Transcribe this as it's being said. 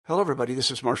Hello, everybody. This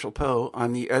is Marshall Poe.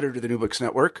 I'm the editor of the New Books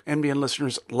Network. NBN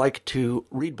listeners like to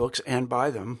read books and buy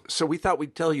them. So we thought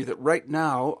we'd tell you that right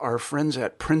now, our friends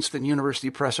at Princeton University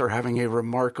Press are having a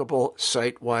remarkable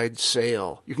site-wide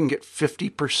sale. You can get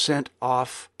 50%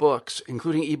 off books,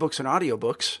 including ebooks and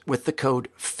audiobooks, with the code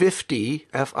 50,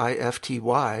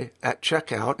 F-I-F-T-Y, at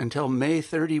checkout until May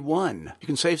 31. You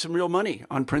can save some real money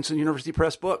on Princeton University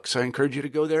Press books. I encourage you to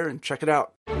go there and check it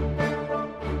out.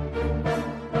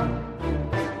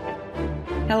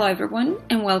 Hello everyone,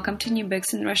 and welcome to New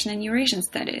Books in Russian and Eurasian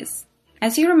Studies.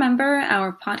 As you remember,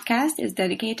 our podcast is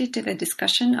dedicated to the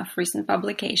discussion of recent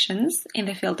publications in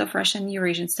the field of Russian and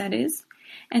Eurasian Studies,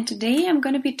 and today I'm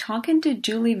going to be talking to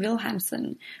Julie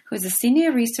Wilhelmsen, who is a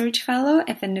Senior Research Fellow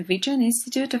at the Norwegian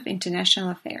Institute of International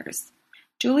Affairs.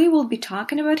 Julie will be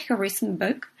talking about her recent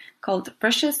book called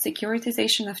Russia's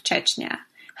Securitization of Chechnya,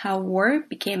 How War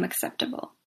Became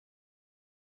Acceptable.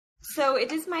 So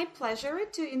it is my pleasure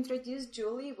to introduce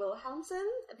Julie Wilhelmsen,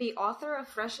 the author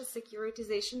of Russia's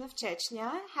Securitization of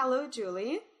Chechnya. Hello,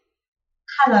 Julie.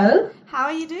 Hello. How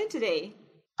are you doing today?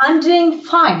 I'm doing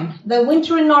fine. The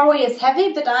winter in Norway is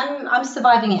heavy, but I'm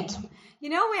surviving it.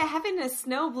 You know, we're having a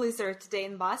snow blizzard today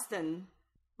in Boston.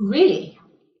 Really?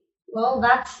 Well,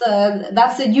 that's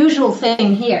the usual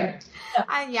thing here.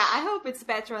 I hope it's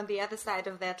better on the other side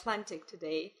of the Atlantic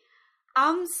today.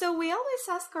 So we always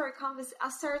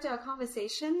start our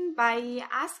conversation by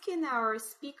asking our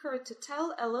speaker to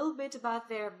tell a little bit about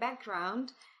their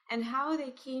background and how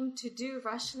they came to do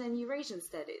Russian and Eurasian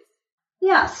studies.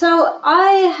 Yeah, so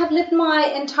I have lived my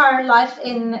entire life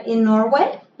in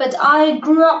Norway, but I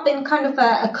grew up in kind of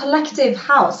a collective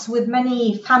house with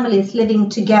many families living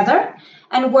together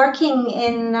and working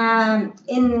in an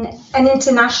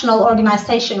international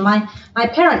organization. My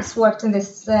parents worked in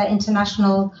this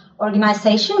international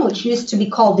organization, which used to be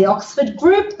called the Oxford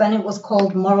Group, then it was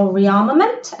called Moral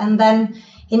Rearmament, and then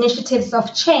Initiatives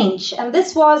of Change. And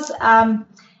this was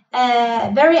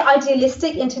a very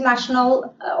idealistic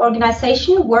international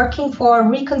organization working for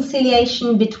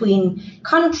reconciliation between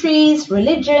countries,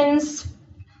 religions,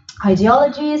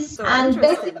 ideologies, so and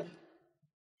basically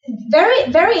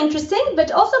very, very interesting, but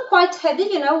also quite heavy,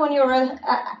 you know, when you're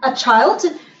a child,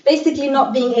 basically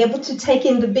not being able to take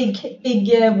in the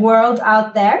big world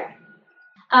out there.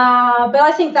 But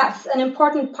I think that's an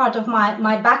important part of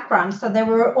my background. So there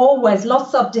were always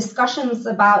lots of discussions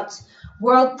about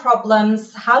world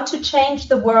problems, how to change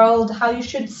the world, how you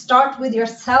should start with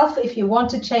yourself if you want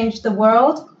to change the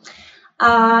world.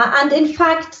 And in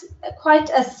fact, quite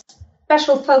a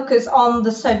special focus on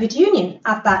the Soviet Union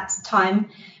at that time,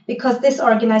 because this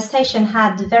organization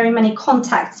had very many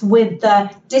contacts with the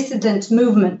dissident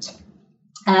movement,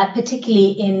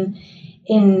 particularly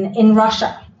in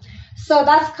Russia. So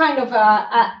that's kind of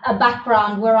a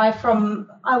background where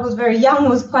I was very young,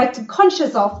 was quite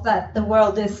conscious of that the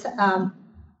world is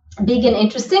big and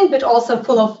interesting, but also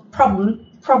full of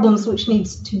problems which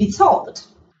needs to be solved.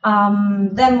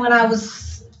 Then when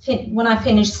I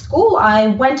finished school, I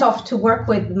went off to work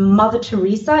with Mother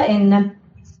Teresa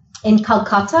in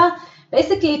Calcutta,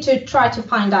 basically to try to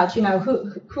find out, you know,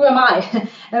 who am I?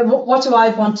 What do I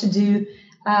want to do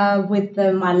with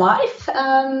my life?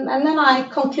 And then I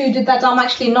concluded that I'm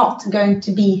actually not going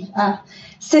to be a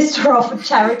sister of a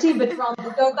charity, but rather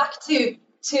go back to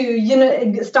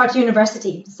start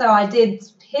university. So I did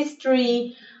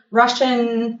history,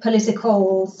 Russian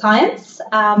political science,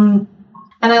 and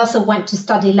I also went to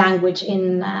study language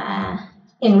in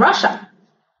Russia.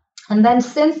 And then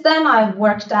since then, I've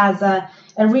worked as a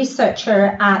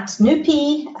researcher at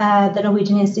NUPI, the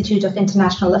Norwegian Institute of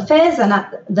International Affairs, and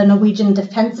at the Norwegian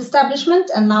Defense Establishment,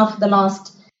 and now for the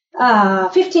last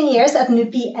 15 years at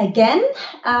NUPI again.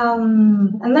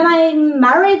 And then I'm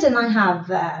married and I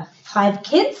have 5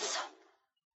 kids.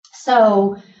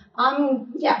 So,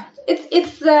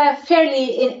 it's a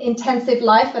fairly intensive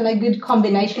life and a good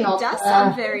combination of... It does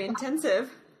sound very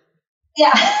intensive.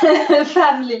 Yeah,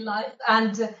 family life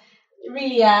and...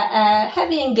 really a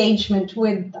heavy engagement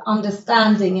with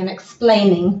understanding and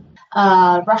explaining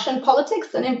Russian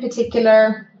politics and in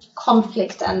particular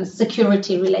conflict and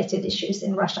security related issues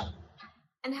in Russia.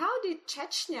 And how did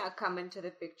Chechnya come into the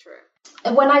picture?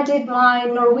 When I did my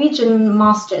Norwegian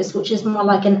master's, which is more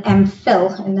like an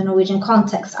MPhil in the Norwegian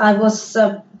context, I was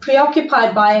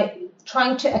preoccupied by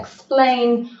trying to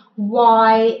explain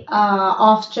why,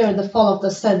 after the fall of the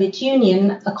Soviet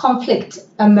Union, a conflict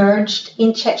emerged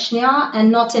in Chechnya and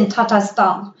not in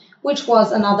Tatarstan, which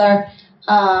was another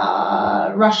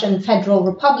Russian Federal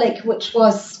Republic, which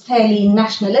was fairly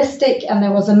nationalistic, and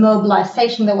there was a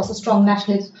mobilization, there was a strong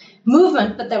nationalist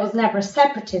movement, but there was never a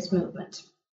separatist movement.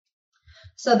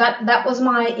 So that was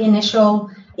my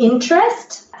initial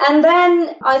interest. And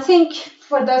then I think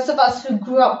for those of us who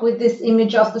grew up with this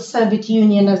image of the Soviet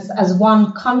Union as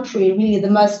one country, really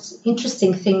the most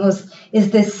interesting thing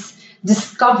is this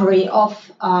discovery of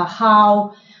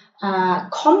how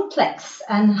complex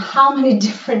and how many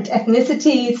different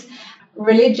ethnicities,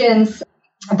 religions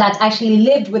that actually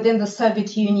lived within the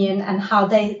Soviet Union and how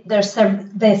they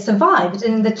survived.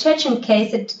 And in the Chechen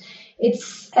case,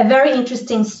 it's a very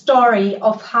interesting story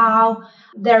of how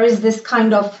there is this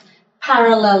kind of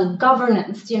parallel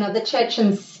governance. The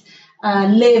Chechens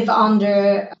live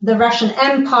under the Russian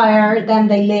Empire, then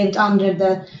they lived under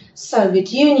the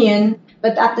Soviet Union,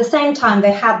 but at the same time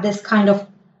they had this kind of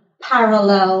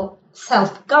parallel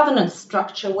self-governance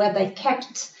structure where they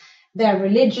kept their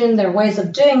religion, their ways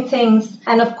of doing things.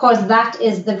 And of course, that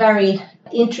is the very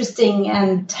interesting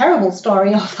and terrible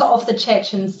story of the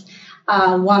Chechens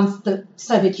once the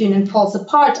Soviet Union falls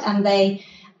apart and they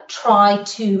try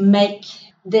to make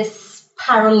this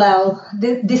parallel,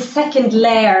 this second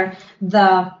layer,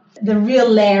 the real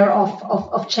layer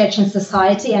of Chechen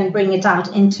society and bring it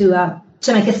out into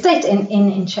to make a state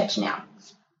in Chechnya.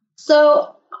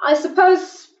 So I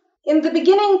suppose in the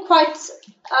beginning quite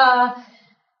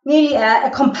nearly a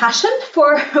compassion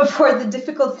for the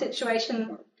difficult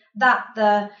situation that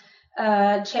the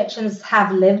Chechens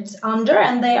have lived under,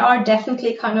 and they are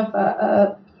definitely kind of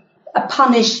a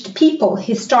punished people,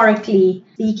 historically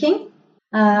speaking.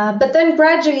 But then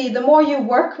gradually, the more you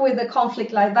work with a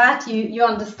conflict like that, you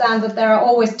understand that there are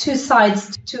always two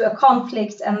sides to a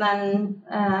conflict. And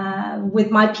then with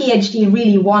my PhD,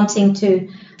 really wanting to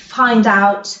find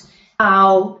out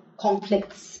how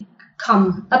conflicts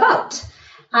come about.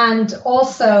 And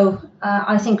also,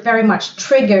 I think very much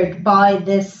triggered by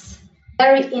this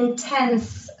very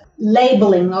intense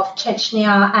labeling of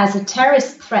Chechnya as a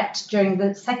terrorist threat during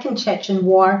the Second Chechen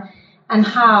War, and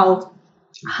how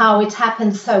it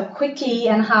happened so quickly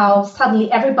and how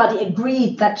suddenly everybody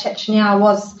agreed that Chechnya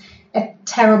was a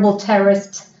terrible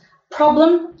terrorist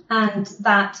problem and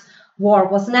that war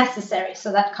was necessary.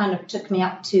 So that kind of took me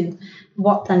up to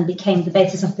what then became the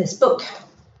basis of this book.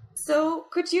 So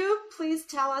could you please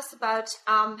tell us about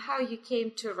how you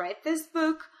came to write this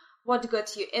book, what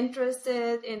got you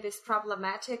interested in this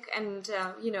problematic, and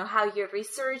how your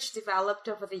research developed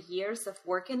over the years of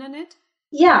working on it?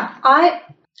 Yeah, I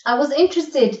was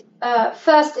interested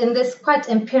first in this quite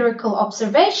empirical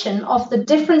observation of the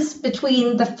difference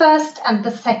between the First and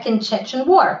the Second Chechen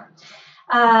War.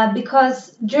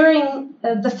 Because during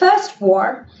the First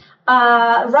War,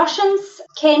 Russians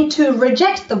came to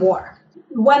reject the war.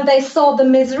 When they saw the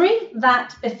misery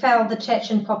that befell the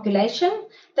Chechen population,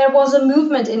 there was a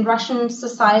movement in Russian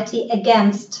society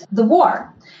against the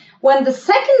war. When the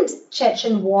Second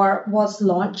Chechen War was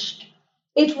launched,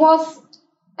 it was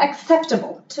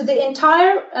acceptable to the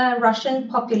entire Russian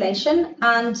population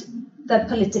and the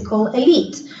political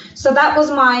elite. So that was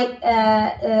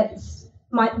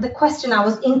the question I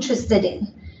was interested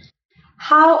in.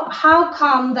 How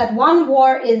come that one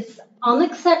war is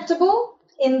unacceptable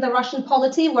in the Russian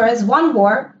polity, whereas one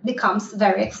war becomes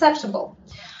very acceptable?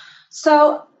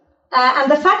 So,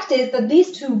 and the fact is that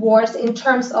these two wars, in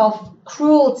terms of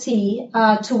cruelty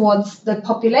towards the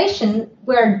population,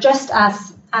 were just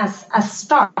as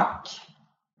stark.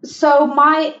 So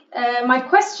my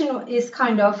question is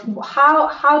kind of how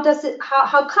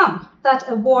come that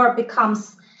a war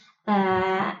becomes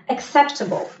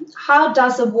acceptable? How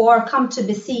does a war come to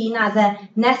be seen as a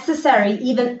necessary,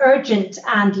 even urgent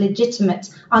and legitimate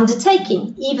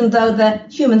undertaking, even though the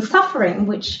human suffering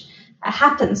which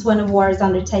happens when a war is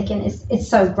undertaken is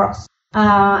so gross?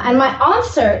 And my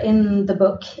answer in the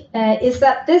book is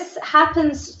that this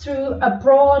happens through a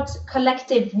broad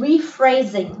collective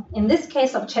rephrasing, in this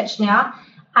case of Chechnya,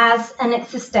 as an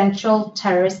existential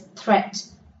terrorist threat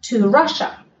to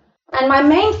Russia. And my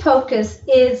main focus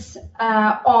is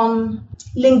on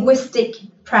linguistic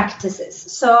practices.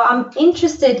 So I'm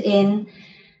interested in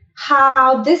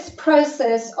how this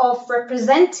process of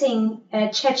representing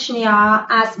Chechnya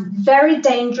as very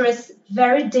dangerous,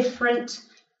 very different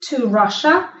to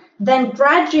Russia, then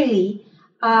gradually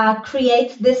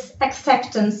creates this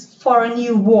acceptance for a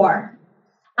new war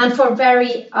and for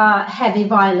very heavy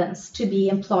violence to be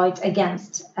employed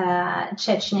against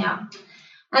Chechnya.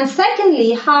 And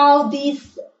secondly, how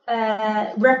these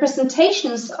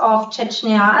representations of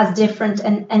Chechnya as different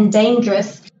and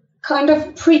dangerous kind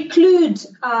of preclude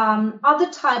other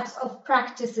types of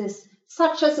practices,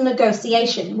 such as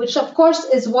negotiation, which of course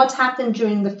is what happened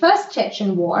during the First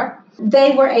Chechen War.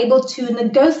 They were able to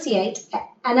negotiate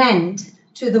an end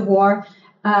to the war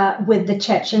with the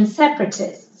Chechen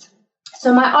separatists.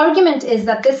 So my argument is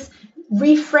that this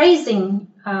rephrasing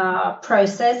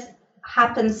process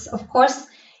happens, of course,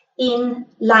 in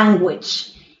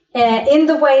language, in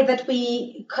the way that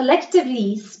we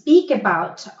collectively speak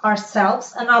about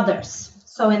ourselves and others.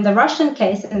 So in the Russian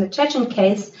case, in the Chechen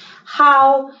case,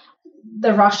 how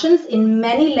the Russians, in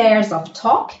many layers of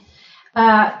talk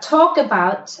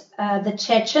about the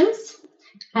Chechens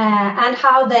and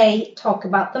how they talk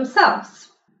about themselves.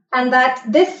 And that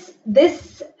this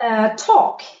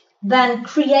talk then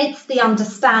creates the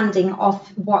understanding of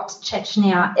what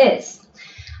Chechnya is.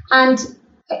 And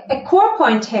a core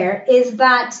point here is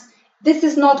that this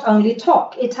is not only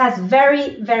talk. It has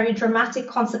very, very dramatic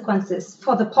consequences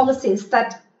for the policies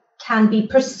that can be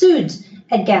pursued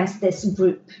against this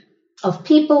group of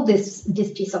people, this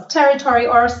piece of territory,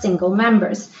 or single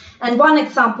members. And one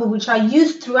example which I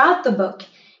used throughout the book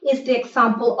is the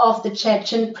example of the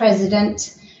Chechen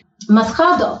president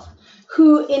Maskhadov,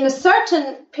 who in a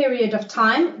certain period of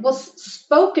time was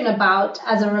spoken about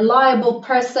as a reliable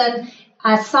person,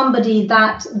 as somebody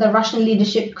that the Russian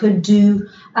leadership could do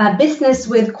business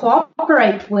with,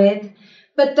 cooperate with,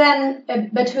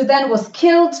 but who then was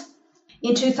killed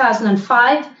in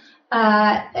 2005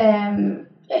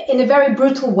 in a very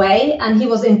brutal way, and he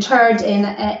was interred in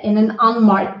an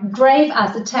unmarked grave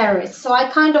as a terrorist. So I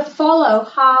kind of follow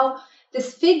how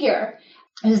this figure,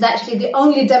 who's actually the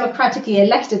only democratically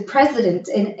elected president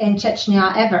in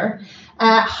Chechnya ever,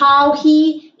 how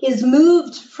he is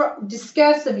moved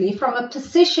discursively from a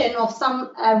position of some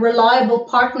reliable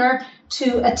partner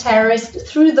to a terrorist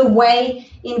through the way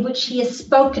in which he is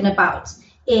spoken about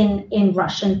in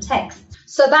Russian text.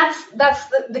 So that's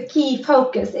the key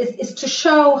focus, is to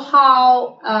show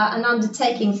how an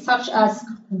undertaking such as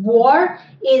war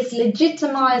is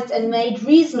legitimized and made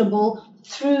reasonable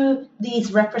through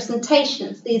these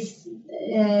representations, these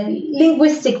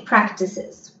linguistic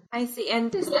practices. I see.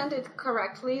 And understand it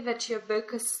correctly that your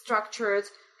book is structured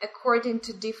according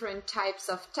to different types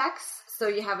of texts. So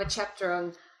you have a chapter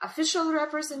on official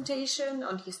representation,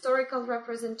 on historical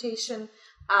representation,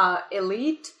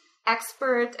 elite,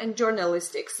 expert, and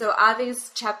journalistic. So are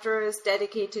these chapters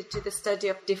dedicated to the study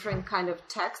of different kind of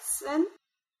texts then?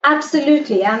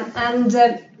 Absolutely, and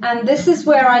this is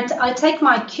where I take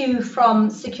my cue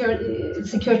from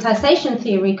securitization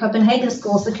theory, Copenhagen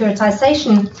School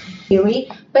securitization theory,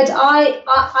 but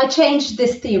I changed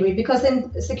this theory because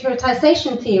in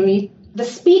securitization theory, the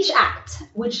Speech Act,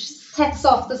 which sets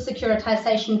off the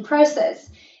securitization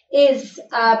process, is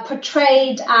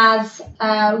portrayed as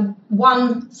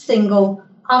one single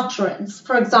utterance,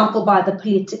 for example, by the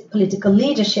political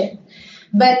leadership.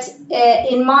 But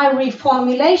in my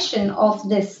reformulation of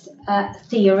this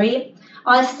theory,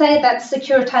 I say that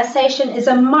securitization is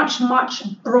a much, much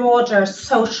broader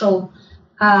social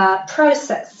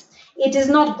process. It is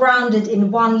not grounded in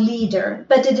one leader,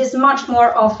 but it is much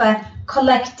more of a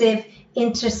collective,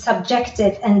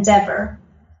 intersubjective endeavor.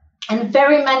 And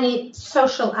very many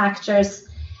social actors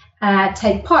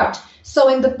take part. So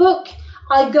in the book,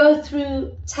 I go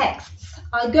through texts.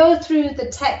 I go through the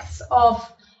texts of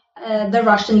the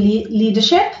Russian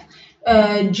leadership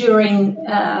during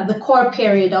the core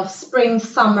period of spring,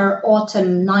 summer,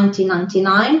 autumn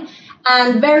 1999,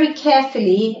 and very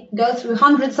carefully go through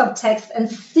hundreds of texts and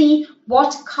see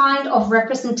what kind of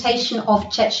representation of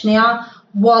Chechnya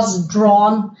was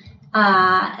drawn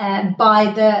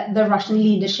by the Russian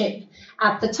leadership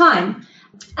at the time.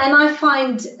 And I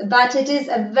find that it is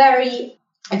a very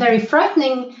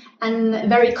frightening and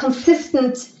very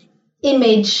consistent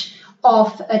image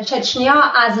of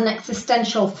Chechnya as an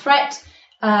existential threat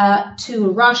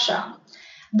to Russia.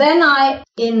 Then I,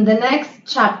 in the next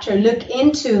chapter, look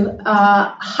into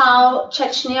how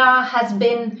Chechnya has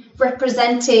been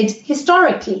represented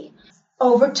historically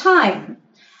over time.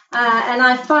 And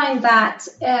I find that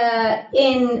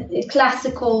in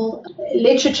classical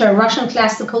literature, Russian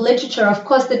classical literature, of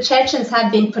course, the Chechens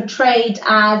have been portrayed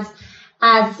as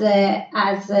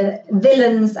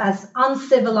villains, as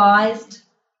uncivilized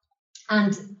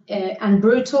and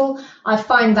brutal. I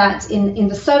find that in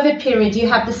the Soviet period, you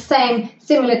have the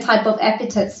similar type of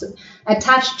epithets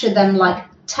attached to them, like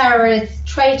terrorists,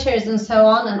 traitors, and so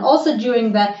on. And also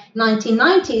during the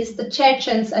 1990s, the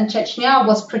Chechens and Chechnya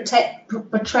was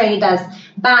portrayed as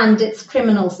bandits,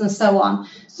 criminals, and so on.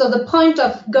 So the point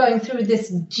of going through this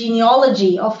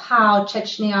genealogy of how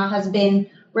Chechnya has been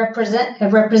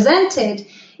represented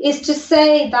is to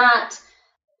say that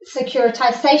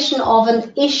securitization of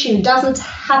an issue doesn't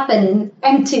happen in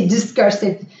empty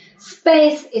discursive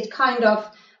space. It kind of,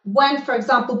 when, for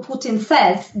example, Putin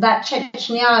says that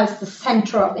Chechnya is the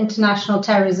center of international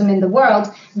terrorism in the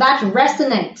world, that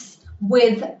resonates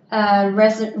with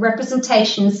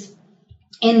representations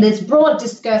in this broad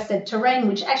discursive terrain,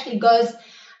 which actually goes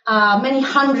many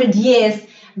hundred years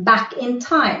back in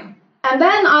time. And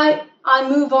then I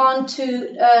move on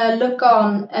to look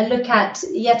at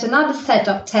yet another set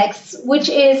of texts, which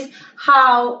is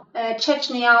how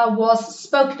Chechnya was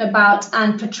spoken about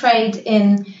and portrayed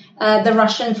in the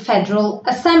Russian Federal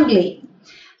Assembly.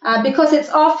 Because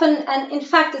it's often, and in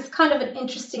fact, it's kind of an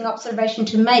interesting observation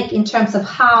to make in terms of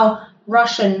how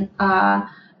Russian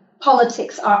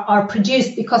politics are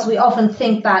produced, because we often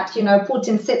think that, you know,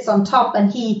 Putin sits on top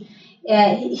and he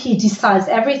decides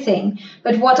everything.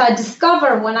 But what I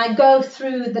discover when I go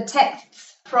through the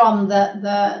texts from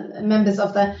the members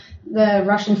of the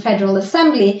Russian Federal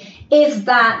Assembly is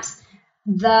that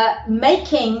the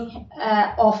making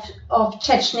of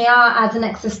Chechnya as an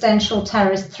existential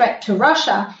terrorist threat to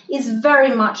Russia is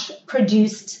very much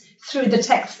produced through the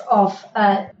texts of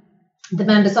the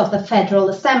members of the Federal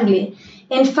Assembly.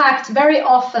 In fact, very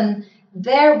often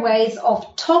their ways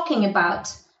of talking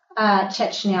about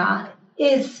Chechnya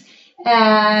is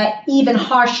even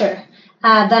harsher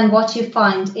than what you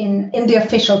find in the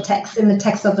official text, in the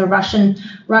text of the Russian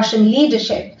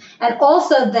leadership. And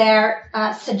also their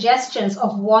suggestions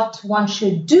of what one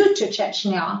should do to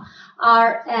Chechnya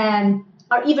are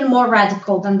even more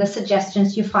radical than the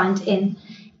suggestions you find in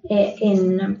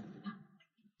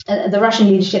the Russian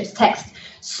leadership's text.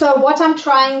 So what I'm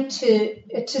trying to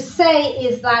say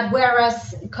is that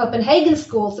whereas Copenhagen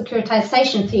School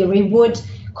securitization theory would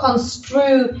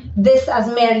construe this as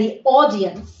merely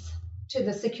audience to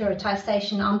the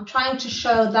securitization, I'm trying to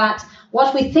show that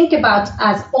what we think about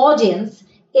as audience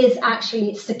is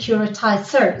actually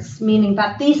securitizers, meaning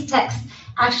that these texts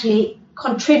actually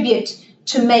contribute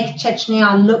to make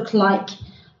Chechnya look like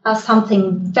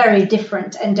something very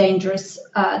different and dangerous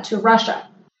to Russia.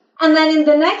 And then in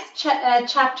the next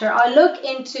chapter, I look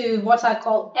into what I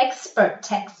call expert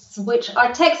texts, which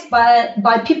are texts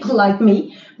by people like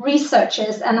me,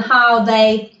 researchers, and how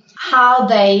they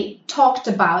talked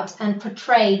about and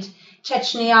portrayed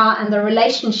Chechnya and the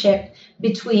relationship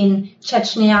between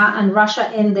Chechnya and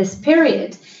Russia in this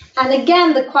period. And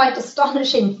again, the quite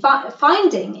astonishing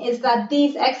finding is that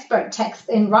these expert texts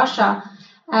in Russia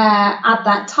at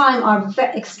that time are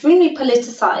extremely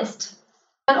politicized.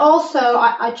 And also,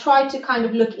 I try to kind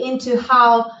of look into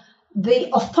how the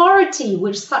authority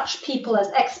which such people as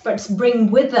experts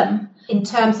bring with them in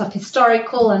terms of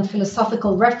historical and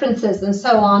philosophical references and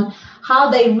so on,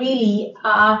 how they really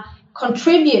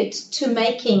contribute to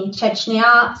making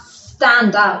Chechnya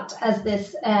stand out as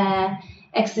this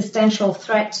existential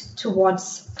threat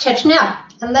towards Chechnya.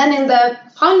 And then in the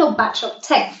final batch of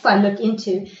texts I look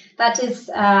into, that is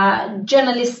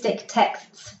journalistic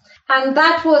texts. And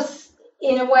that was,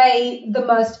 in a way, the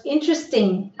most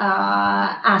interesting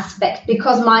aspect,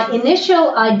 because my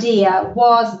initial idea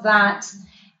was that,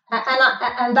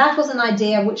 and that was an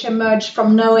idea which emerged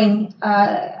from knowing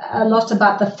a lot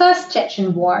about the First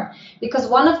Chechen War, because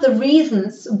one of the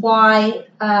reasons why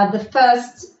the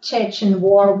First Chechen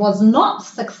War was not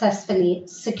successfully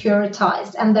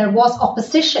securitized and there was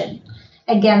opposition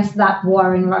against that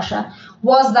war in Russia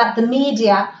was that the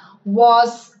media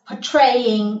was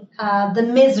portraying the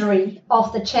misery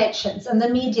of the Chechens, and the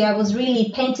media was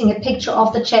really painting a picture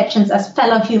of the Chechens as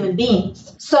fellow human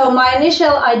beings. So my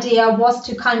initial idea was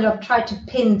to kind of try to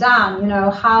pin down, you know,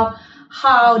 how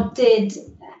did,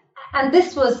 and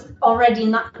this was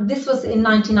in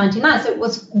 1999, so it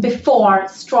was before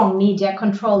strong media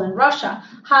control in Russia.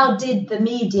 How did the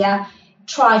media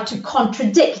try to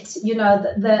contradict, you know,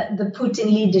 the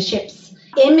Putin leadership's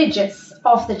images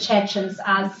of the Chechens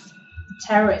as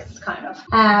terrorists, kind of.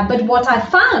 But what I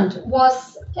found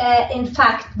was, in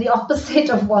fact, the opposite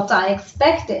of what I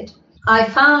expected. I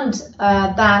found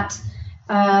that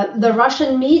the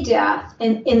Russian media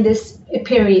in this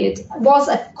period was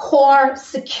a core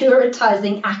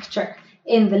securitizing actor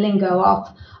in the lingo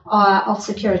of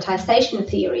securitization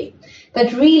theory.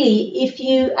 That really, if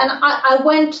you, and I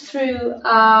went through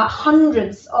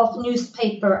hundreds of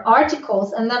newspaper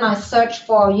articles, and then I searched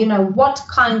for, you know, what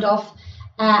kind of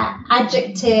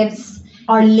adjectives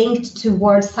are linked to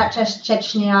words such as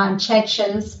Chechnya and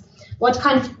Chechens, what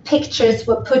kind of pictures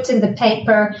were put in the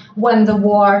paper when the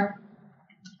war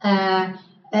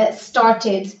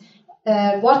started,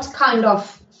 what kind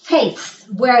of face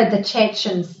were the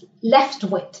Chechens left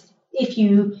with if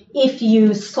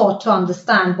you sought to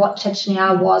understand what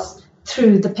Chechnya was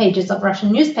through the pages of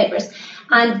Russian newspapers.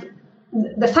 And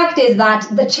the fact is that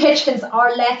the Chechens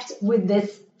are left with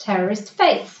this terrorist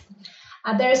face.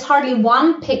 There is hardly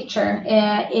one picture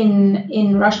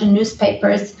in Russian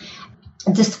newspapers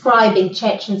describing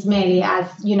Chechens merely as,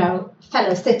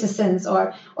 fellow citizens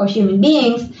or human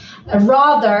beings.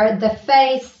 Rather, the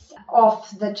face of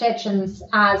the Chechens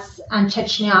and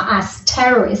Chechnya as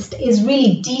terrorist is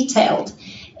really detailed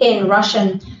in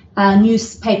Russian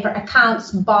newspaper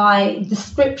accounts by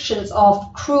descriptions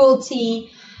of cruelty,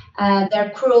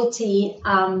 their cruelty,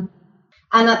 and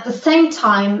at the same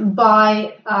time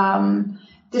by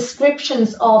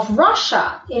descriptions of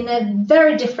Russia in a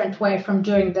very different way from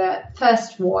during the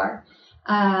First War.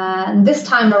 This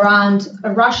time around,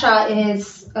 Russia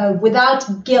is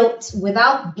without guilt,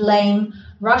 without blame.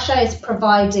 Russia is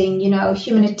providing,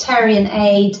 humanitarian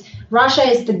aid. Russia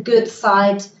is the good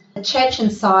side, the Chechen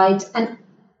side, and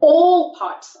all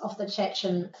parts of the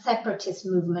Chechen separatist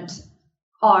movement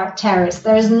are terrorists.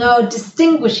 There is no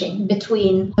distinguishing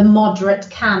between the moderate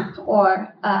camp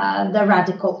or the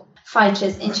radical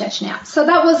fighters in Chechnya. So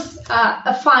that was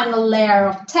a final layer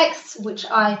of text, which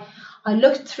I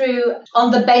looked through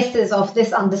on the basis of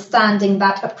this understanding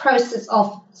that a process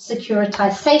of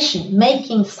securitization,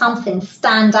 making something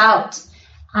stand out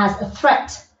as a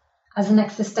threat, as an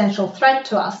existential threat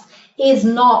to us, is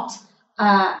not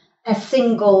a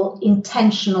single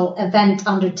intentional event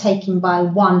undertaken by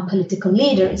one political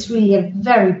leader. It's really a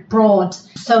very broad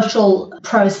social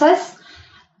process,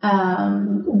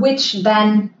 which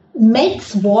then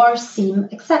makes war seem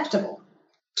acceptable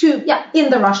in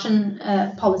the Russian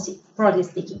policy, broadly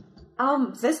speaking.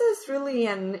 This is really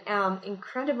an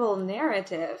incredible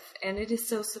narrative, and it is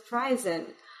so surprising.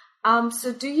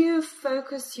 So do you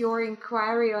focus your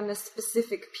inquiry on a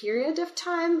specific period of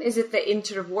time? Is it the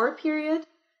interwar period?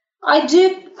 I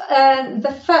do.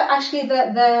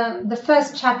 The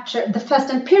first chapter, the first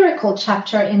empirical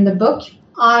chapter in the book,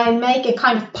 I make a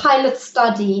kind of pilot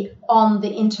study on the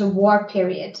interwar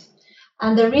period.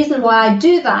 And the reason why I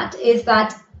do that is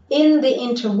that in the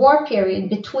interwar period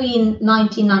between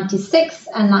 1996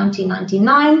 and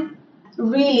 1999,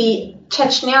 really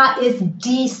Chechnya is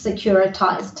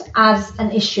desecuritized as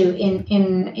an issue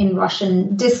in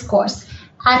Russian discourse.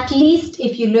 At least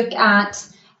if you look at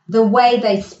the way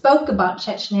they spoke about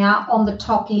Chechnya on the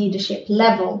top leadership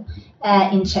level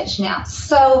in Chechnya.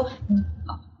 So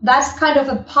that's kind of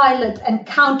a pilot and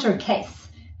counter case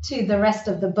to the rest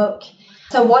of the book.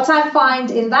 So what I find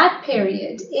in that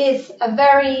period is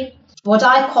what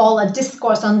I call a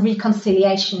discourse on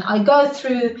reconciliation. I go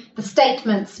through the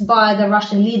statements by the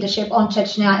Russian leadership on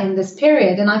Chechnya in this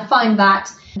period, and I find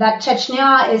that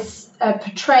Chechnya is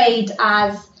portrayed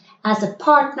as a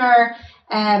partner.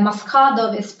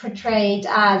 Maskadov is portrayed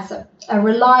as a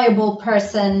reliable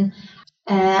person.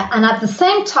 And at the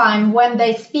same time, when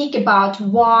they speak about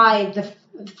why the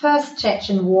first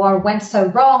Chechen war went so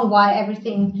wrong, why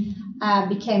everything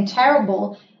became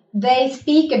terrible, they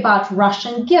speak about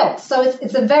Russian guilt. So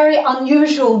it's a very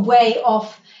unusual way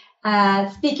of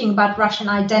speaking about Russian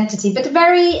identity, but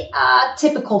very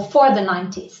typical for the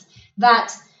 90s,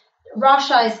 that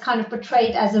Russia is kind of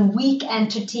portrayed as a weak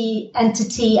entity,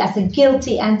 as a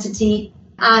guilty entity,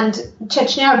 and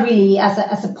Chechnya really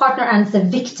as a partner and as a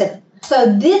victim.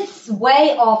 So this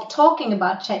way of talking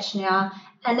about Chechnya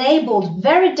enabled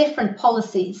very different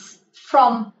policies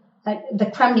from the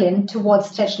Kremlin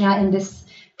towards Chechnya in this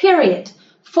period.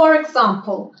 For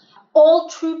example, all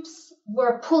troops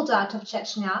were pulled out of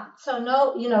Chechnya. So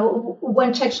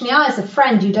when Chechnya is a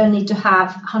friend, you don't need to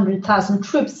have 100,000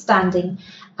 troops standing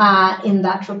in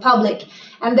that republic.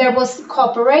 And there was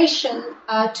cooperation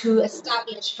to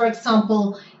establish, for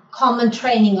example, common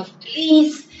training of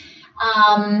police.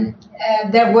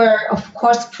 There were, of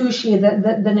course, crucially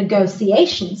the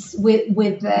negotiations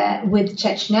with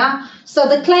Chechnya. So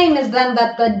the claim is then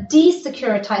that the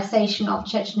desecuritization of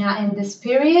Chechnya in this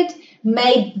period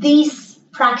made these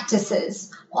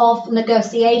practices of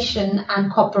negotiation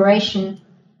and cooperation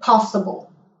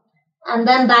possible. And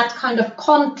then that kind of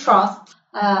contrasts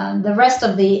the rest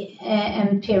of the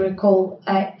empirical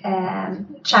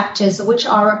chapters, which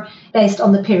are based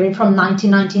on the period from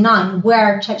 1999,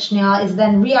 where Chechnya is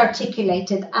then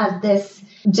rearticulated as this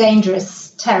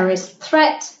dangerous terrorist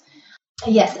threat.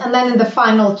 Yes, and then in the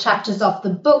final chapters of the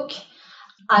book,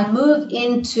 I move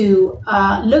into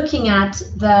looking at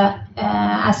the,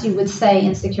 as you would say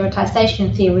in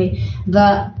securitization theory,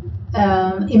 the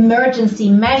emergency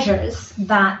measures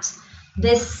that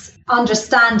this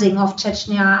understanding of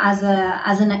Chechnya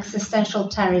as an existential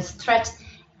terrorist threat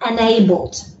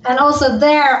enabled. And also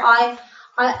there I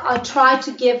try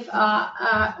to give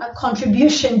a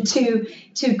contribution to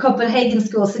Copenhagen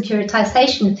School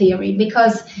securitization theory,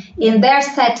 because in their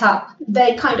setup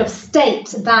they kind of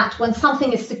state that when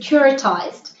something is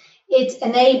securitized, it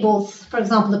enables, for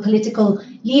example, the political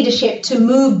leadership to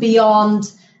move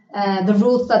beyond the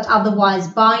rules that otherwise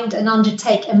bind and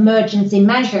undertake emergency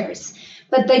measures.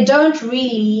 But they don't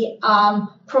really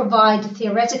provide a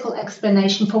theoretical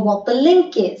explanation for what the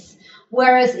link is.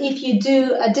 Whereas if you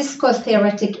do a discourse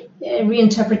theoretic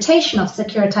reinterpretation of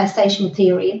securitization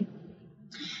theory,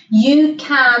 you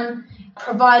can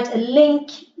provide a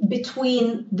link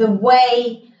between the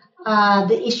way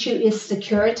the issue is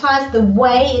securitized, the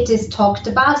way it is talked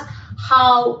about,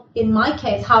 how, in my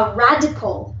case, how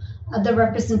radical the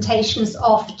representations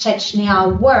of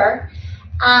Chechnya were,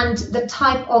 and the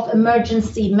type of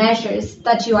emergency measures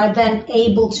that you are then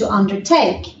able to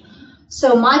undertake.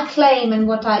 So my claim, and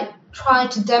what I try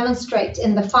to demonstrate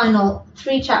in the final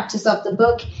 3 chapters of the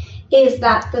book, is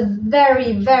that the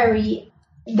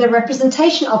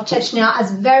representation of Chechnya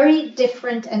as very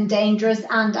different and dangerous,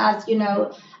 and as,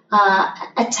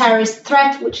 a terrorist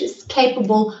threat which is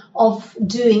capable of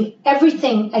doing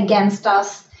everything against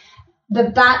us,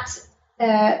 that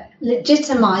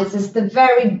legitimizes the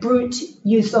very brute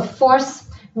use of force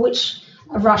which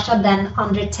Russia then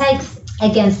undertakes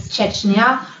against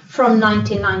Chechnya from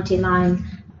 1999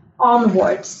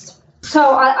 onwards.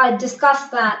 So I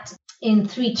discussed that in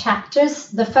 3 chapters.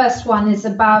 The first one is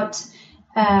about,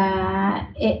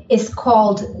 it is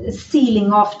called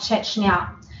Sealing Off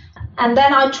Chechnya. And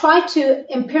then I try to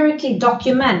empirically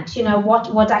document,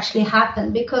 what actually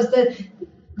happened, because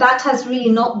that has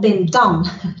really not been done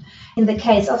in the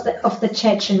case of the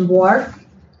Chechen War.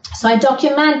 So I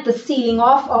document the sealing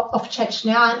off of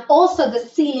Chechnya, and also the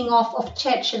sealing off of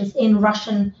Chechens in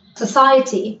Russian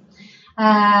society.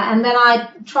 And then I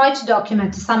try to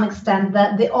document to some extent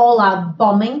the all-out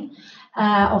bombing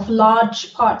of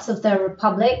large parts of the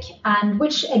republic, and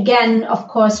which again, of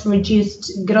course,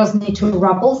 reduced Grozny to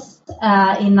rubble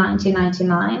in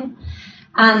 1999.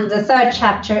 And the 3rd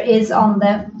chapter is on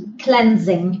the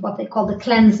cleansing, what they call the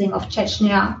cleansing of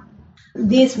Chechnya.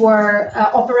 These were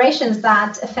operations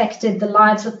that affected the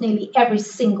lives of nearly every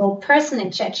single person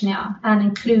in Chechnya, and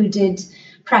included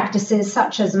practices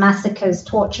such as massacres,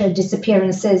 torture,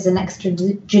 disappearances, and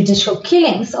extrajudicial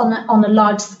killings on a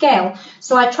large scale.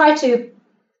 So I try to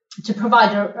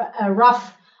provide a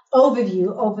rough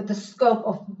overview over the scope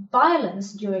of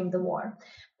violence during the war.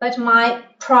 But my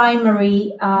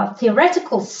primary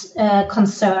theoretical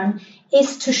concern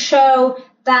is to show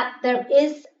that there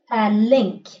is a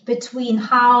link between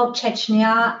how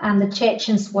Chechnya and the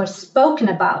Chechens were spoken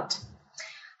about,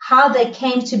 how they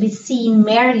came to be seen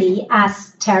merely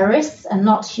as terrorists and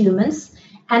not humans,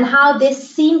 and how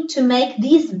this seemed to make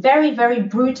these very, very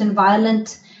brute and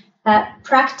violent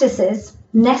practices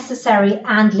necessary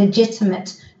and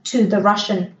legitimate to the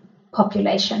Russian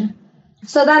population.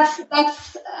 So that's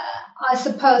I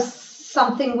suppose,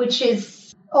 something which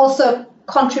is also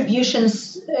contribution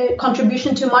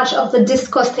to much of the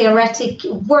discourse theoretic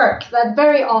work, that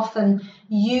very often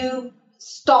you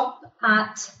stop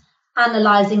at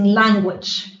analyzing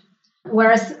language.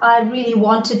 Whereas I really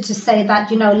wanted to say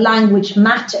that, language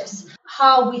matters.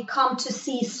 How we come to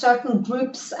see certain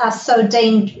groups as so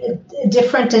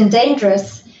different and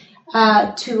dangerous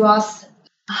to us,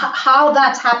 how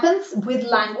that happens with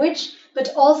language, but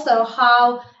also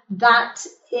how that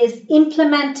is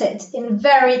implemented in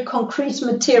very concrete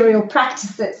material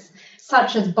practices,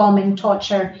 such as bombing,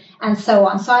 torture, and so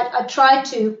on. So I try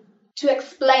to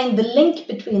explain the link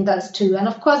between those two. And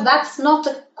of course, that's not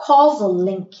a causal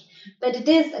link, but it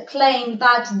is a claim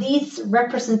that these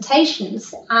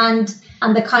representations and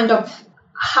the kind of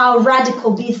how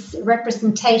radical these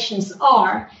representations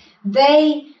are,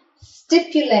 they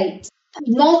stipulate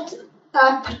not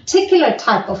a particular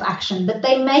type of action, but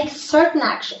they make certain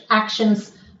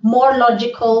actions more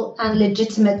logical and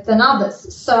legitimate than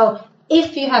others. So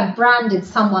if you have branded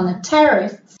someone a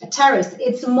terrorist,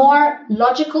 it's more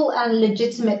logical and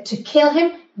legitimate to kill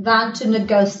him than to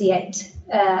negotiate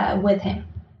with him.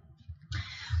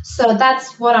 So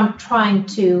that's what I'm trying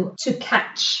to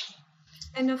catch.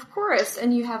 And of course,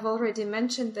 and you have already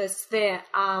mentioned this, the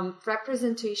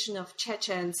representation of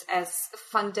Chechens as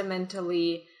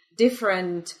fundamentally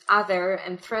different, other,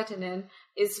 and threatening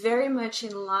is very much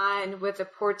in line with the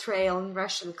portrayal in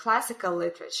Russian classical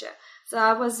literature. So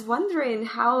I was wondering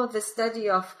how the study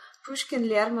of Pushkin,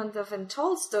 Lermontov, and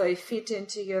Tolstoy fit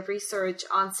into your research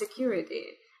on security,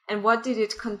 and what did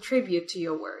it contribute to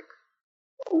your work?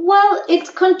 Well,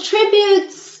 it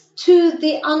contributes to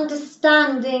the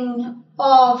understanding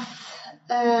of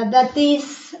that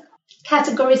these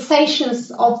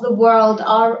categorizations of the world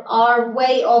are our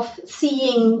way of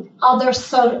seeing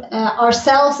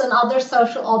ourselves and other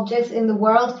social objects in the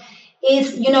world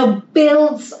is,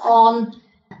 builds on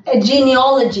a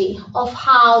genealogy of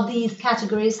how these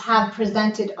categories have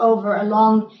presented over a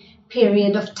long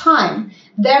period of time.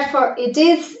 Therefore, it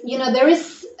is, there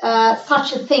is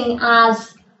such a thing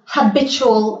as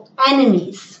habitual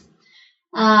enemies.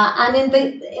 And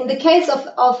in the case of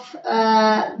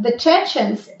the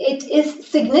Chechens, it is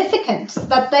significant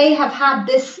that they have had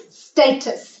this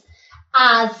status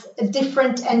as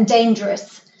different and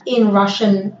dangerous in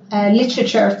Russian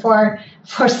literature for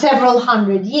several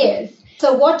hundred years.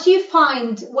 So what you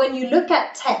find when you look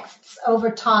at texts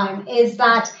over time is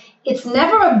that it's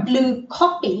never a blue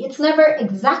copy, it's never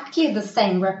exactly the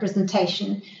same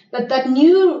representation, but that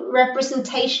new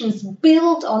representations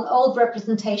build on old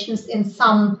representations in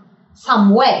some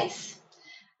ways.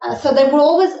 So there will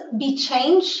always be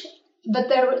change, but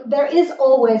there is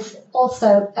always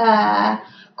also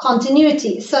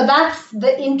continuity. So that's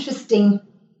the interesting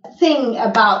thing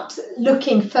about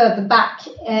looking further back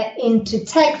into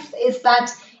text, is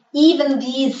that even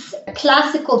these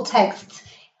classical texts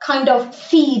kind of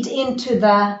feed into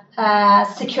the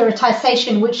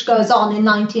securitization which goes on in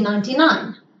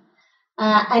 1999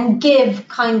 and give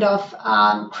kind of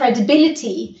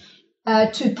credibility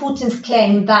to Putin's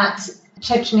claim that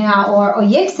Chechnya, or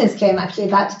Yeltsin's claim actually,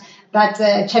 that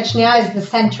Chechnya is the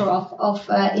center of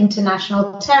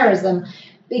international terrorism,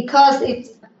 because it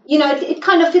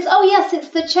kind of feels, oh yes, it's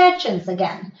the Chechens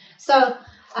again. So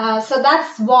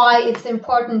that's why it's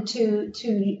important to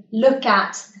look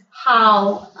at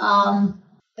how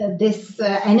this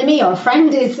enemy or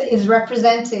friend is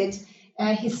represented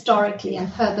historically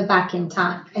and further back in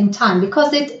time,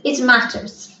 because it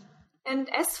matters. And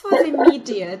as for the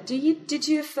media, did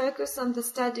you focus on the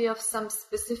study of some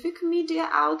specific media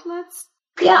outlets?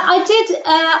 Yeah,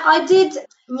 I did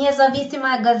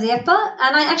Nezavisimaya Gazeta,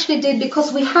 and I actually did,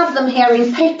 because we have them here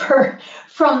in paper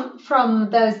from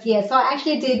those years. So I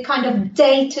actually did kind of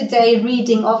day-to-day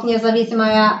reading of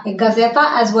Nezavisimaya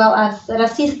Gazeta as well as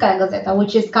Rossiyskaya Gazeta,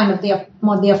 which is kind of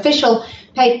the official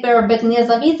paper, but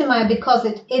Nezavisimaya, because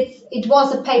it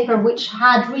was a paper which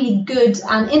had really good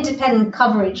and independent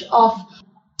coverage of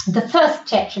the first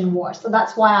Chechen war. So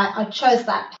that's why I chose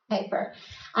that paper.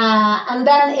 And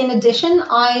then in addition,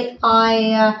 I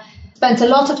spent a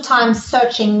lot of time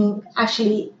searching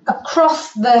actually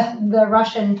across the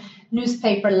Russian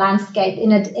newspaper landscape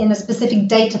in a specific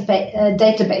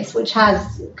database which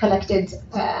has collected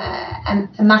a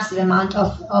massive amount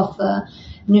of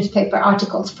newspaper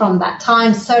articles from that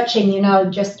time, searching,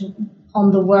 just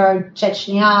on the word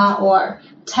Chechnya or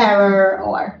terror,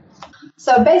 or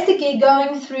so basically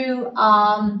going through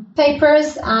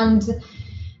papers and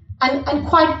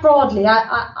quite broadly,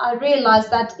 I realized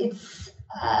that it's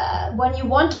when you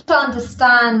want to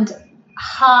understand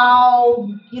how,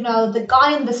 the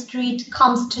guy in the street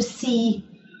comes to see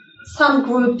some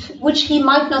group which he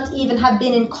might not even have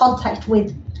been in contact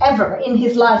with ever in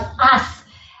his life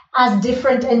as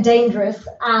different and dangerous,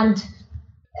 and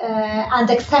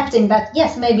accepting that,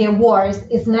 yes, maybe a war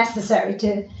is necessary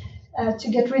to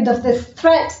get rid of this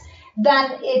threat,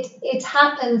 then it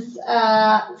happens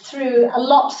through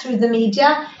the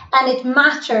media, and it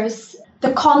matters.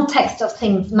 The context of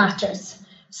things matters.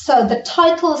 So the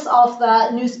titles of the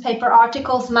newspaper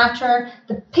articles matter,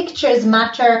 the pictures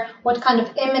matter, what kind of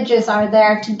images are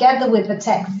there together with the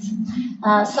text.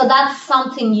 So that's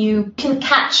something you can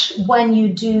catch when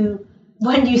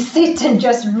you sit and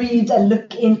just read and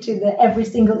look into every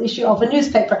single issue of a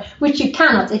newspaper, which you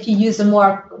cannot if you use a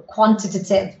more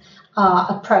quantitative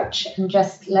approach, and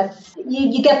just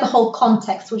you get the whole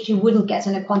context, which you wouldn't get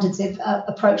in a quantitative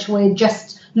approach where you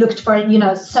just looked for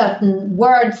certain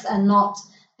words and not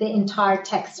the entire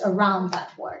text around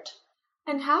that word.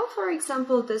 And how, for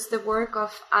example, does the work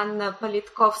of Anna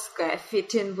Politkovskaya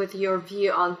fit in with your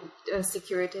view on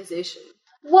securitization?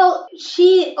 Well,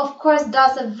 she, of course,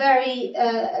 does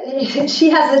she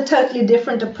has a totally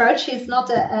different approach. She's not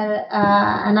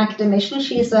an academician.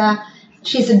 She's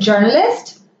a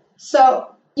journalist. So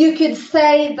you could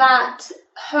say that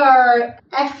her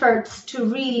efforts to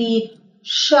really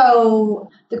show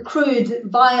the crude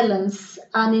violence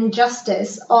and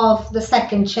injustice of the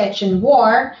Second Chechen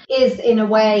War is in a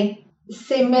way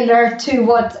similar to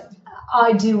what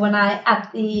I do when I,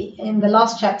 in the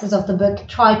last chapters of the book,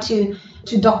 try to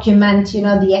document,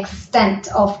 the extent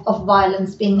of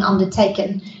violence being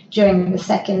undertaken during the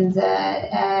Second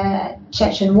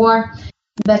Chechen War.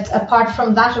 But apart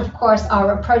from that, of course,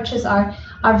 our approaches are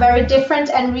very different.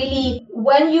 And really,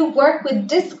 when you work with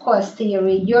discourse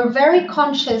theory, you're very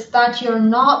conscious that you're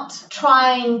not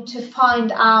trying to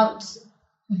find out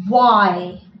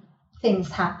why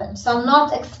things happen. So I'm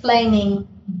not explaining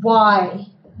why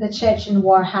the Chechen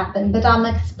War happened, but I'm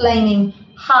explaining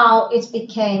how it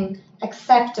became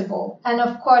acceptable. And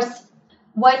of course,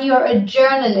 when you're a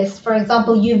journalist, for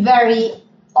example, you very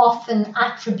often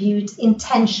attribute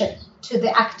intention to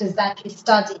the actors that you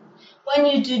study. When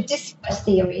you do discourse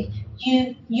theory,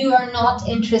 you are not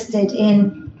interested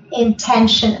in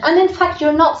intention. And in fact,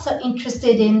 you're not so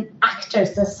interested in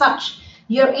actors as such.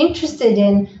 You're interested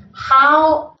in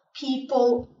how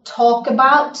people talk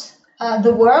about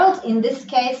the world, in this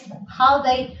case, how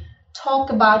they talk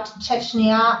about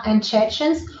Chechnya and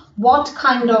Chechens, what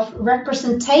kind of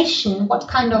representation, what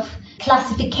kind of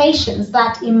classifications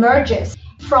that emerges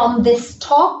from this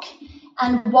talk,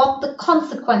 and what the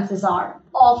consequences are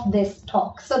of this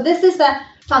talk. So this is a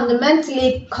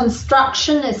fundamentally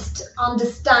constructionist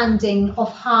understanding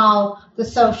of how the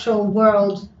social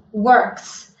world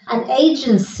works. An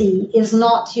agency is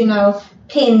not,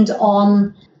 pinned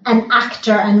on an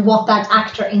actor and what that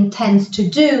actor intends to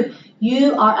do.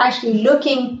 You are actually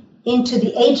looking into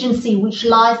the agency which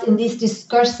lies in these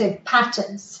discursive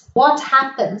patterns. What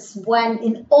happens when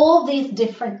in all these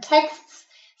different texts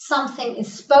something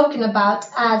is spoken about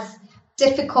as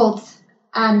difficult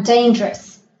and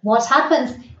dangerous? What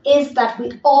happens is that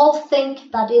we all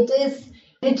think that it is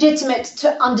legitimate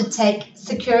to undertake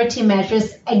security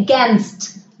measures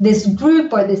against this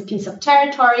group or this piece of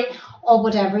territory or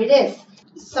whatever it is.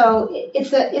 So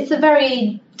it's a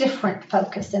very different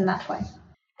focus in that way.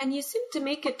 And you seem to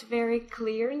make it very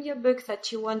clear in your book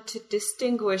that you want to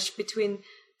distinguish between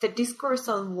the discourse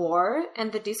on war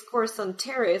and the discourse on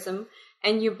terrorism,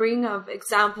 and you bring up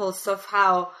examples of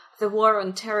how the war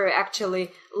on terror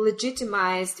actually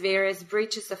legitimized various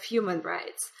breaches of human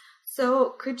rights.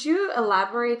 So could you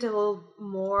elaborate a little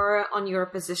more on your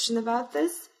position about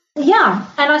this? Yeah,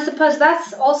 and I suppose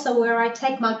that's also where I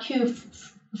take my cue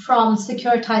from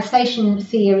securitization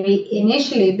theory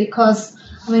initially, because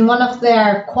one of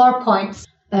their core points,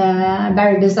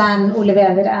 Barry Buzan, Ole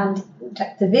Wever, and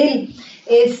Jacques Deville,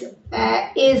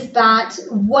 is that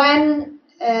when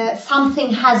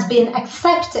something has been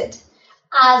accepted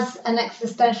as an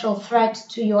existential threat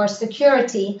to your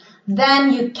security,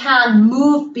 then you can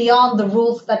move beyond the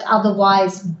rules that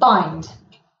otherwise bind.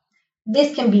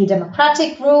 This can be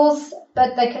democratic rules,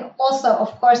 but they can also,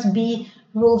 of course, be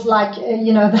rules like,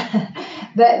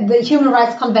 the human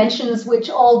rights conventions, which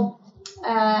all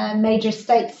major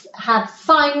states have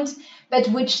signed, but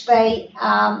which they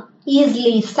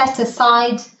easily set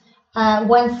aside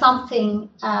when something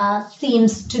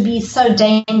seems to be so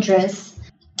dangerous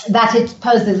that it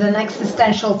poses an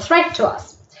existential threat to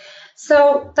us.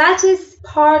 So that is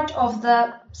part of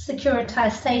the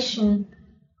securitization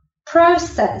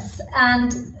process.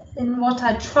 And in what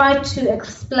I tried to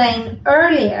explain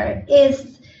earlier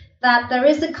is that there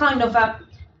is a kind of a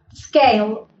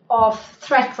scale of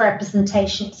threat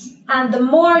representations. And the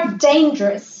more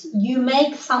dangerous you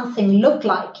make something look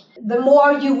like, the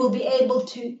more you will be able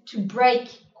to break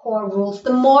core rules,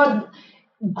 the more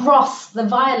gross the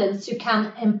violence you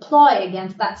can employ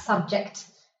against that subject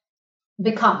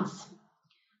becomes.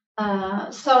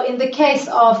 So in the case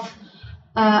of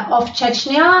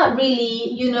Chechnya,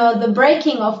 really, the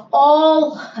breaking of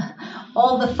all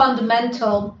the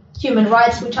fundamental human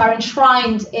rights which are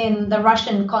enshrined in the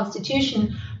Russian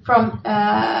constitution from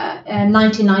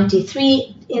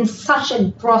 1993 in such a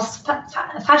gross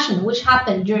fashion, which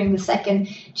happened during the Second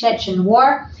Chechen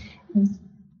War.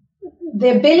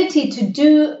 The ability to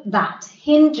do that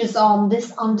hinges on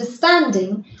this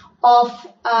understanding of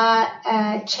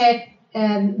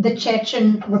the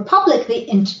Chechen Republic,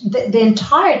 the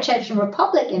entire Chechen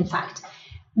Republic, in fact,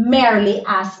 merely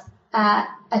as a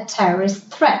terrorist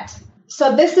threat.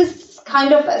 So this is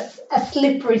kind of a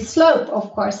slippery slope,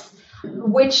 of course,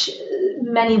 which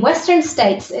many Western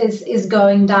states is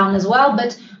going down as well.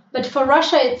 But for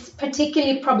Russia, it's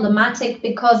particularly problematic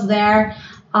because they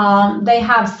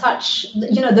have such,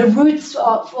 the roots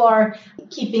for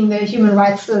keeping the human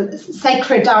rights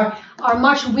sacred are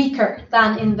much weaker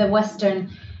than in the Western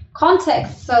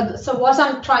context. So what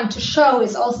I'm trying to show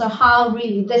is also how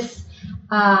really this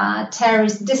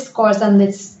terrorist discourse and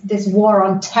this war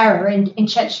on terror in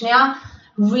Chechnya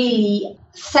really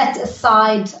set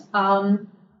aside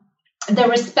the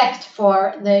respect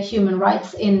for the human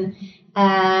rights in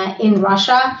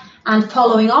Russia. And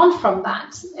following on from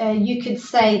that, you could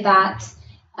say that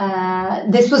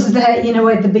this was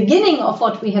the beginning of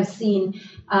what we have seen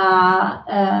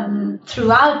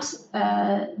throughout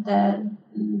the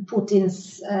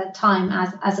Putin's time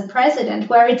as a president,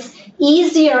 where it's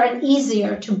easier and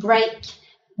easier to break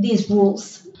these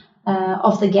rules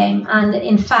of the game. And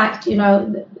in fact,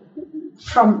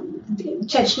 from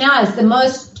Chechnya is the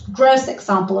most gross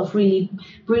example of really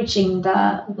breaching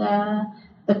the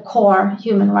core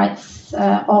human rights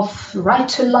of right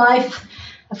to life,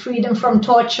 freedom from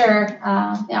torture.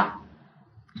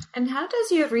 And how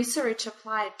does your research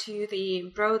apply to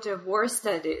the broader war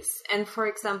studies? And for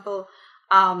example,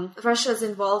 Russia's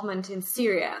involvement in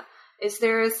Syria. Is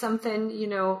there something,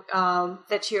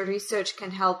 that your research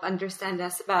can help understand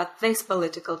us about these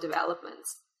political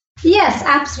developments? Yes,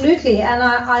 absolutely. And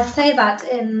I say that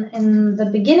in the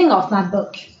beginning of my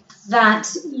book, that,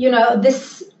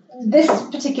 this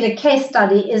particular case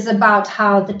study is about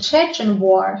how the Chechen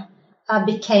war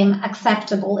became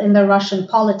acceptable in the Russian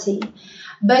polity.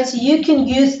 But you can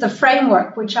use the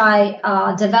framework which I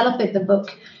develop in the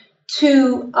book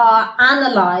to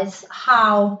analyze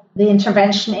how the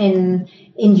intervention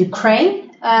in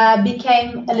Ukraine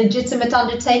became a legitimate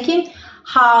undertaking,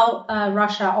 how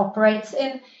Russia operates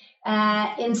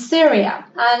in Syria.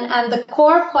 And the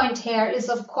core point here is,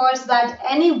 of course, that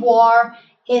any war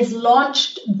is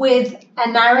launched with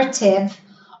a narrative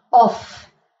of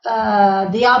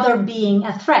the other being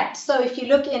a threat. So if you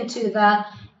look into the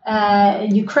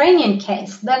Ukrainian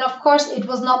case, then of course it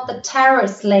was not the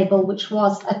terrorist label which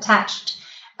was attached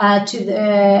to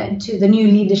the new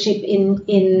leadership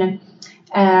in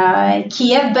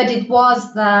Kiev, but it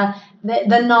was the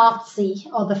Nazi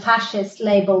or the fascist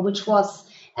label which was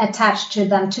attached to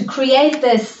them to create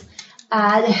this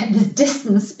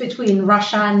distance between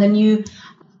Russia and the new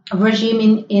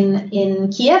regime in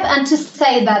Kiev, and to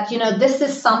say that this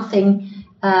is something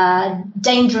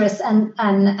dangerous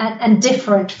and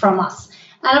different from us.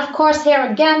 And of course, here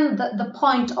again, the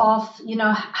point of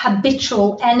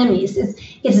habitual enemies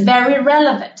is very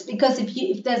relevant, because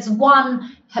if there's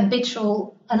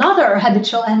another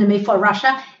habitual enemy for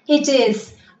Russia, it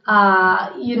is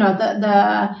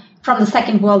the from the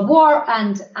Second World War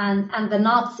and the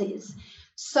Nazis.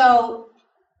 So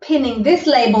pinning this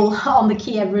label on the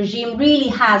Kiev regime really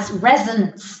has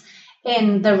resonance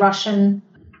in the Russian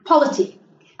polity.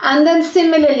 And then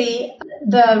similarly,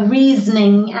 the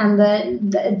reasoning and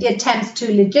the attempts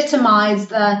to legitimize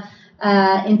the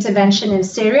intervention in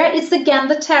Syria is again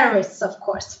the terrorists, of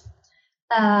course,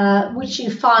 which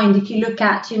you find if you look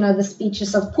at the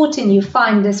speeches of Putin. You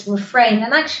find this refrain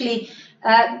and actually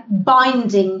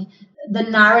binding the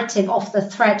narrative of the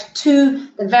threat to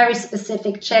the very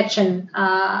specific Chechen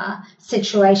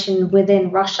situation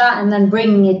within Russia, and then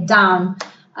bringing it down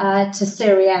to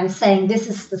Syria and saying this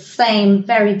is the same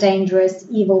very dangerous,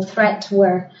 evil threat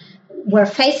we're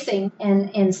facing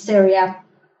in Syria,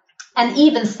 and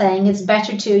even saying it's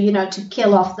better to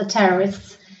kill off the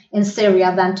terrorists in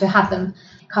Syria than to have them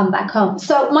come back home.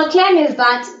 So my claim is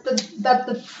that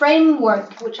the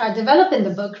framework which I develop in the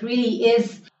book really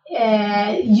is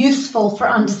useful for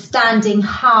understanding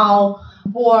how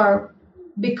war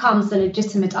becomes a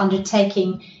legitimate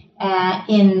undertaking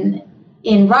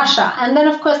in Russia. And then,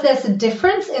 of course, there's a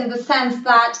difference in the sense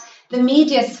that the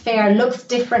media sphere looks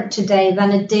different today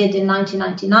than it did in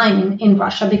 1999 in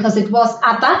Russia, because it was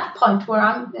at that point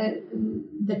where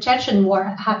the Chechen war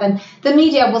happened, the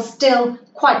media was still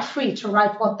quite free to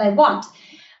write what they want.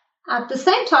 At the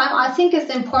same time, I think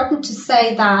it's important to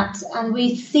say that, and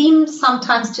we seem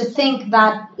sometimes to think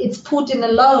that it's Putin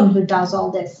alone who does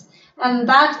all this. And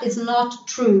that is not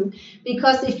true,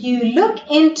 because if you look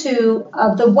into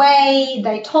the way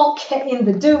they talk in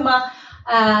the Duma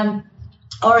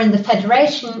or in the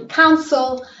Federation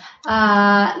Council,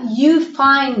 you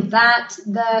find that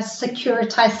the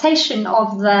securitization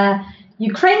of the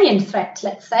Ukrainian threat,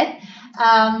 let's say,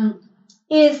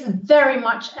 is very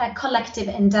much a collective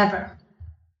endeavor.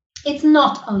 It's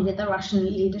not only the Russian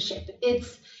leadership.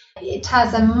 It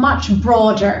has a much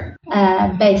broader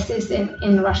basis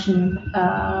in Russian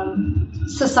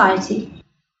society.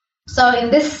 So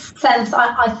in this sense,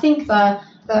 I think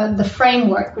the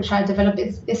framework which I developed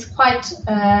is quite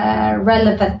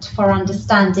relevant for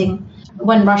understanding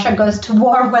when Russia goes to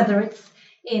war, whether it's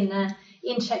in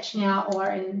Chechnya or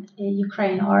in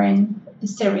Ukraine or in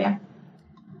Syria.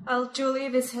 Well, Julie,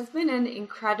 this has been an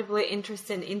incredibly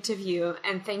interesting interview,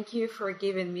 and thank you for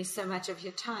giving me so much of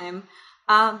your time.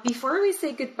 Before we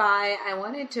say goodbye, I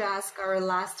wanted to ask our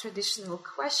last traditional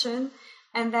question,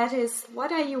 and that is,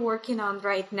 what are you working on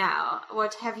right now?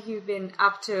 What have you been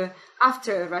up to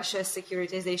after Russia's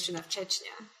securitization of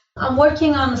Chechnya? I'm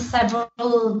working on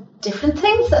several different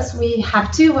things, as we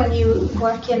have to when you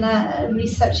work in a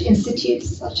research institute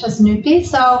such as NUPI.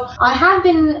 So I have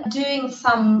been doing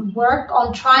some work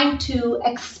on trying to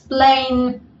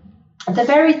explain the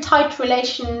very tight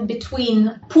relation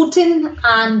between Putin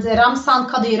and Ramzan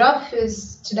Kadyrov,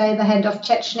 who's today the head of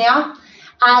Chechnya,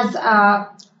 as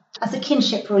a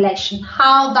kinship relation.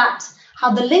 How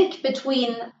the link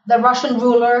between the Russian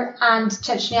ruler and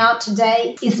Chechnya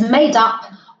today is made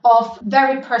up of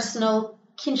very personal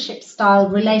kinship-style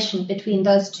relation between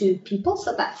those two people.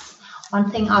 So that's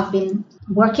one thing I've been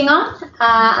working on.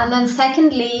 And then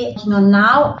secondly,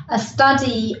 now a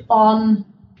study on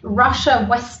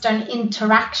Russia-Western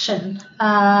interaction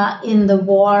in the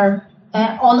war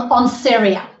on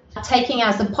Syria, taking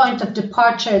as a point of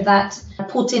departure that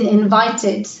Putin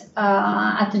invited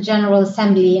at the General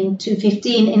Assembly in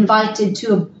 2015, invited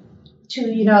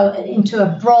into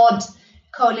a broad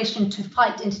coalition to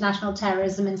fight international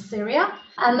terrorism in Syria,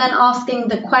 and then asking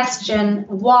the question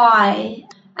why.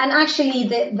 And actually,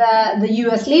 the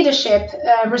U.S. leadership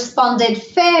responded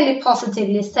fairly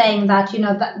positively, saying that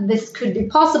that this could be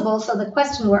possible. So the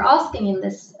question we're asking in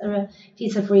this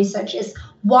piece of research is,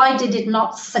 why did it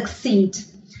not succeed?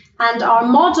 And our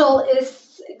model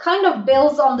is kind of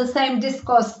builds on the same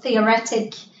discourse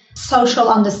theoretic social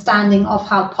understanding of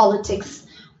how politics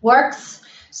works.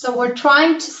 So we're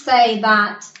trying to say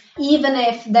that even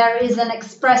if there is an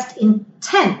expressed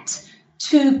intent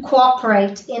to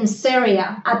cooperate in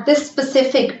Syria, at this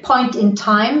specific point in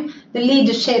time, the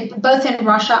leadership, both in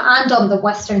Russia and on the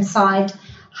Western side,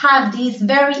 have these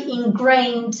very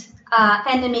ingrained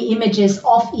enemy images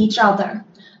of each other.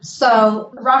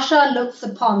 So Russia looks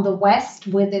upon the West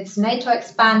with its NATO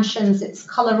expansions, its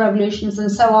color revolutions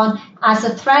and so on as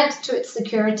a threat to its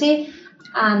security.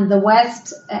 And the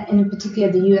West, in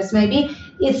particular the US maybe,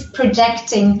 is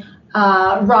projecting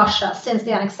Russia, since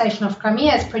the annexation of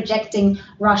Crimea, is projecting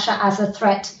Russia as a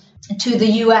threat to the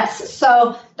US.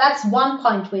 So that's one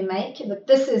point we make, but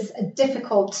this is a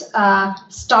difficult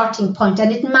starting point,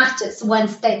 and it matters when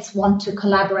states want to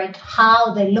collaborate,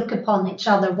 how they look upon each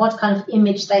other, what kind of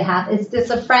image they have. Is this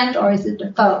a friend or is it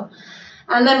a foe?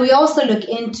 And then we also look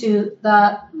into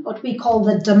what we call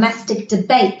the domestic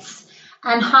debates,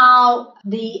 and how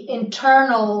the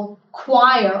internal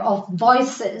choir of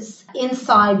voices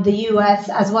inside the US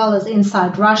as well as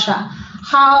inside Russia,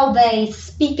 how they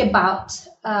speak about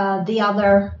the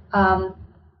other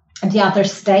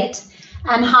state,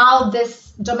 and how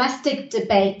this domestic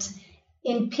debate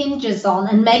impinges on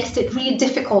and makes it really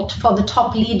difficult for the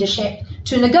top leadership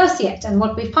to negotiate. And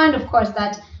what we find, of course,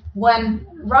 that when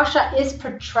Russia is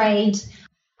portrayed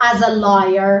as a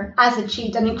liar, as a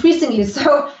cheat, and increasingly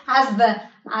so as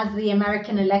the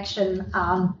American election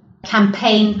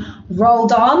campaign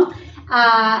rolled on,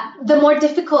 the more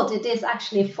difficult it is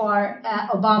actually for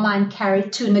Obama and Kerry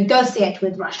to negotiate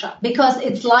with Russia, because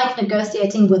it's like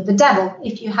negotiating with the devil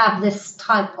if you have this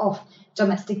type of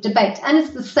domestic debate. And it's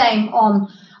the same on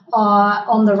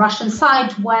the Russian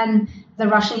side, when the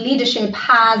Russian leadership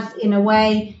has, in a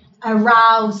way,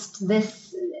 aroused this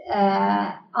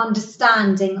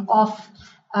understanding of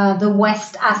the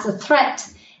West as a threat.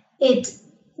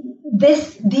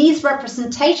 These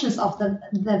representations of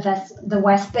the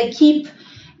West, they keep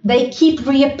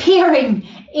reappearing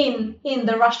in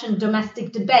the Russian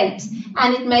domestic debate,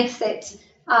 and it makes it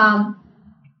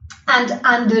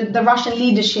and the Russian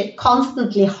leadership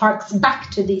constantly harks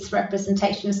back to these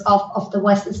representations of the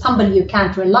West as somebody you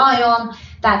can't rely on,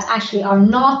 that actually are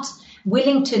not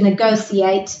willing to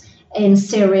negotiate in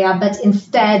Syria, but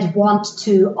instead want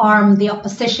to arm the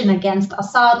opposition against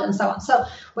Assad and so on. So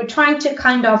we're trying to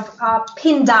kind of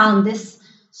pin down this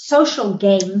social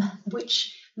game,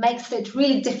 which makes it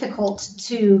really difficult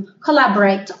to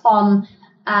collaborate on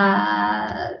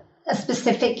a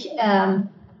specific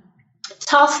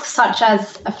task, such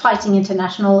as fighting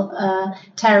international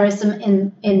terrorism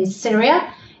in Syria,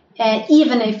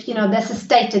 even if there's a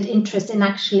stated interest in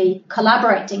actually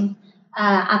collaborating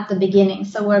at the beginning.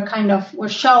 So we're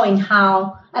showing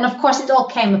how, and of course it all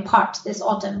came apart this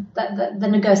autumn, the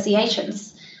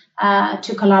negotiations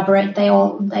to collaborate, they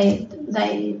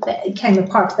came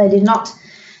apart. They did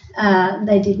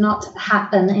not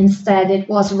happen. Instead, it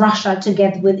was Russia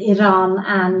together with Iran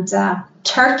and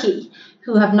Turkey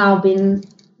who have now been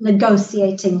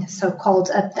negotiating so-called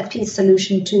a peace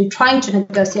solution, trying to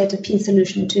negotiate a peace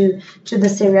solution to the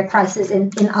Syria crisis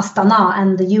in Astana,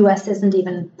 and the US isn't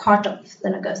even part of the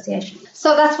negotiation.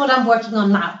 So that's what I'm working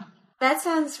on now. That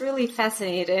sounds really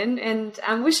fascinating, and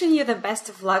I'm wishing you the best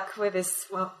of luck with this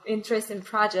interesting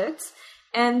project.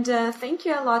 And thank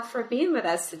you a lot for being with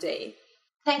us today.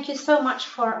 Thank you so much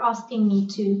for asking me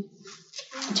to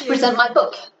present my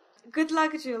book. Good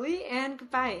luck, Julie, and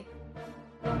goodbye.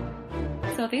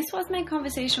 So this was my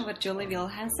conversation with Julie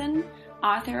Wilhanson,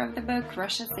 author of the book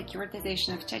Russia's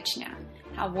Securitization of Chechnya,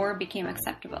 How War Became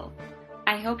Acceptable.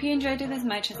 I hope you enjoyed it as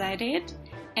much as I did,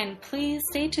 and please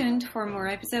stay tuned for more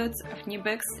episodes of New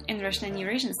Books in Russian and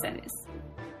Eurasian Studies.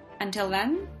 Until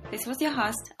then, this was your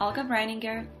host, Olga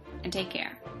Breininger, and take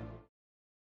care.